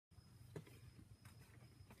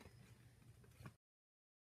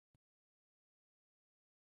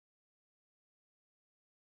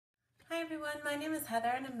Hi everyone, my name is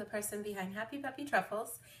Heather and I'm the person behind Happy Puppy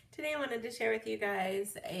Truffles. Today I wanted to share with you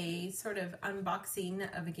guys a sort of unboxing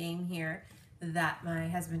of a game here that my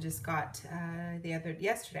husband just got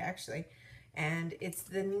yesterday actually. And it's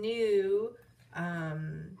the new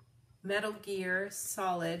Metal Gear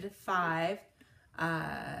Solid 5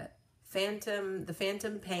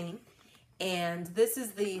 Phantom Pain. And this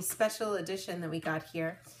is the special edition that we got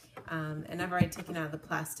here. And I've already taken out the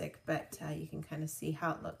plastic, but you can kind of see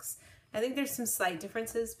how it looks. I think there's some slight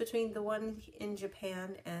differences between the one in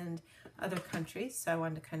Japan and other countries, so I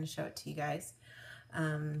wanted to kind of show it to you guys.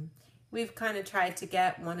 We've kind of tried to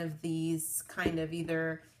get one of these kind of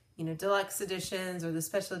either, deluxe editions or the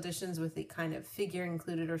special editions with the kind of figure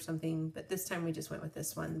included or something, but this time we just went with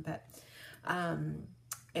this one. But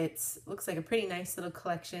it looks like a pretty nice little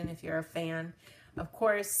collection if you're a fan. Of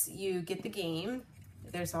course, you get the game.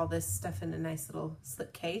 There's all this stuff in a nice little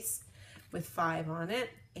slip case with 5 on it,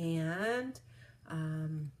 and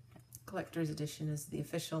collector's edition is the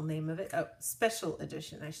official name of it. Oh, special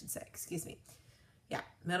edition, I should say, excuse me. Yeah,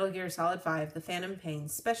 Metal Gear Solid 5, the Phantom Pain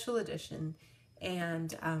special edition,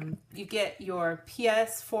 and you get your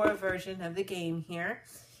PS4 version of the game here,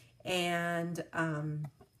 and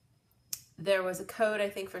there was a code, I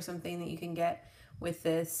think, for something that you can get with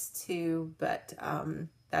this too, but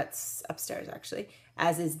that's upstairs actually,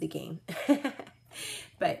 as is the game.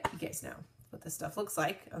 But you guys know what this stuff looks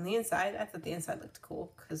like on the inside. I thought the inside looked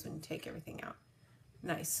cool because when you take everything out,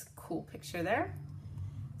 nice cool picture there.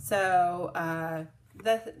 So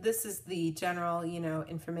this is the general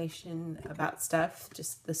information about stuff,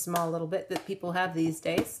 just the small little bit that people have these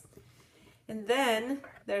days. And then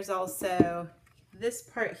there's also this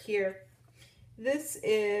part here. This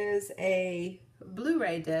is a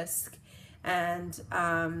Blu-ray disc, and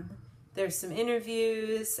there's some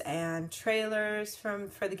interviews and trailers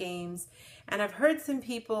for the games. And I've heard some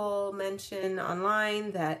people mention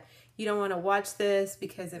online that you don't want to watch this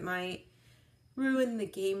because it might ruin the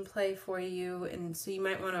gameplay for you. And so you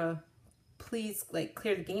might want to please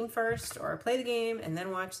clear the game first or play the game and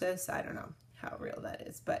then watch this. I don't know how real that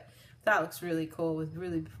is, but that looks really cool with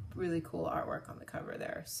really, really cool artwork on the cover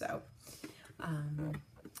there. So, and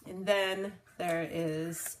then there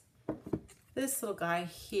is this little guy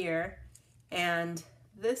here, and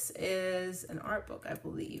this is an art book, I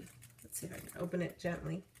believe. Let's see if I can open it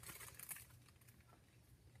gently.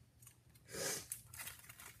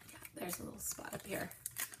 Yeah, there's a little spot up here.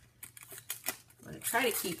 I'm going to try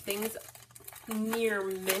to keep things near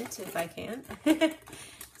mint if I can.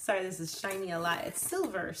 Sorry, this is shiny a lot. It's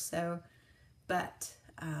silver, so, but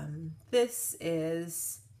this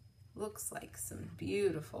looks like some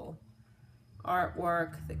beautiful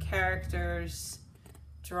artwork, the characters,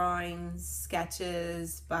 drawings,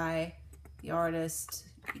 sketches by the artist.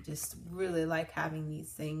 You just really like having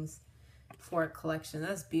these things for a collection.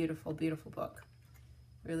 That's beautiful, beautiful book.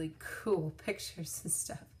 Really cool pictures and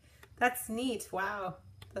stuff. That's neat. Wow.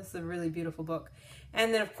 That's a really beautiful book.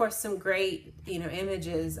 And then of course some great,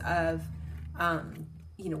 images of,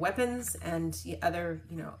 weapons and other,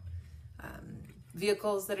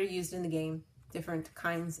 vehicles that are used in the game, different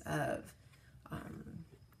kinds of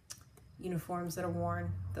uniforms that are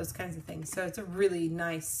worn, those kinds of things. So it's a really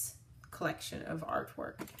nice collection of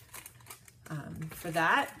artwork for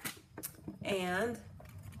that. And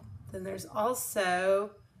then there's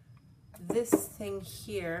also this thing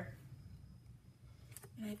here.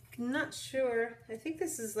 And I'm not sure. I think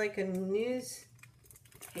this is like a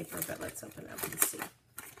newspaper, but let's open it up and see.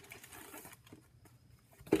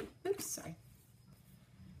 Oops, sorry.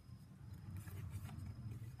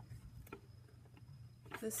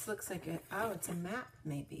 This looks like it's a map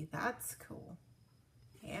maybe. That's cool.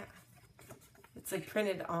 Yeah. It's like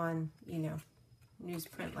printed on,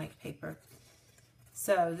 newsprint like paper.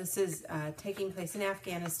 So this is taking place in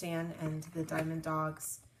Afghanistan and the Diamond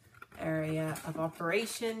Dogs area of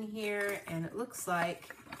operation here. And it looks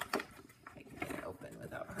like, I can get it open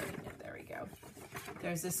without hurting it. There we go.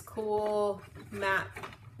 There's this cool map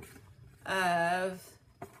of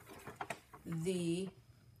the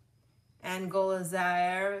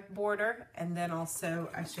Angola-Zaire border, and then also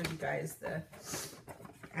I showed you guys the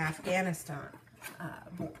Afghanistan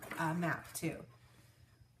map too,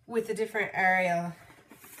 with the different area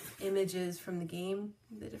images from the game,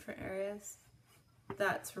 the different areas.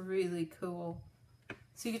 That's really cool.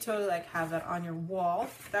 So you could totally have that on your wall.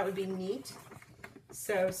 That would be neat.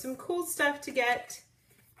 So some cool stuff to get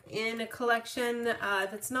in a collection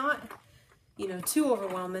that's not too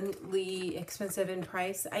overwhelmingly expensive in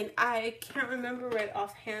price. I can't remember right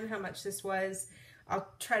offhand how much this was. I'll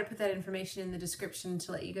try to put that information in the description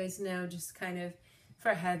to let you guys know just kind of for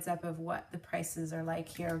a heads up of what the prices are like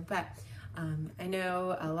here. But I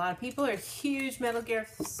know a lot of people are huge Metal Gear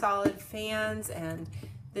Solid fans, and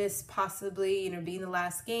this possibly, being the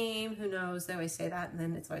last game, who knows? They always say that, and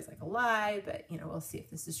then it's always like a lie, but we'll see if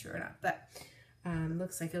this is true or not. But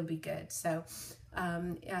looks like it'll be good. So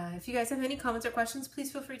if you guys have any comments or questions,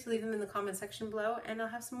 please feel free to leave them in the comment section below, and I'll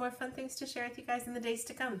have some more fun things to share with you guys in the days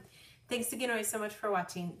to come. Thanks again always so much for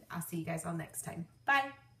watching. I'll see you guys all next time.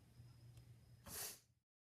 Bye!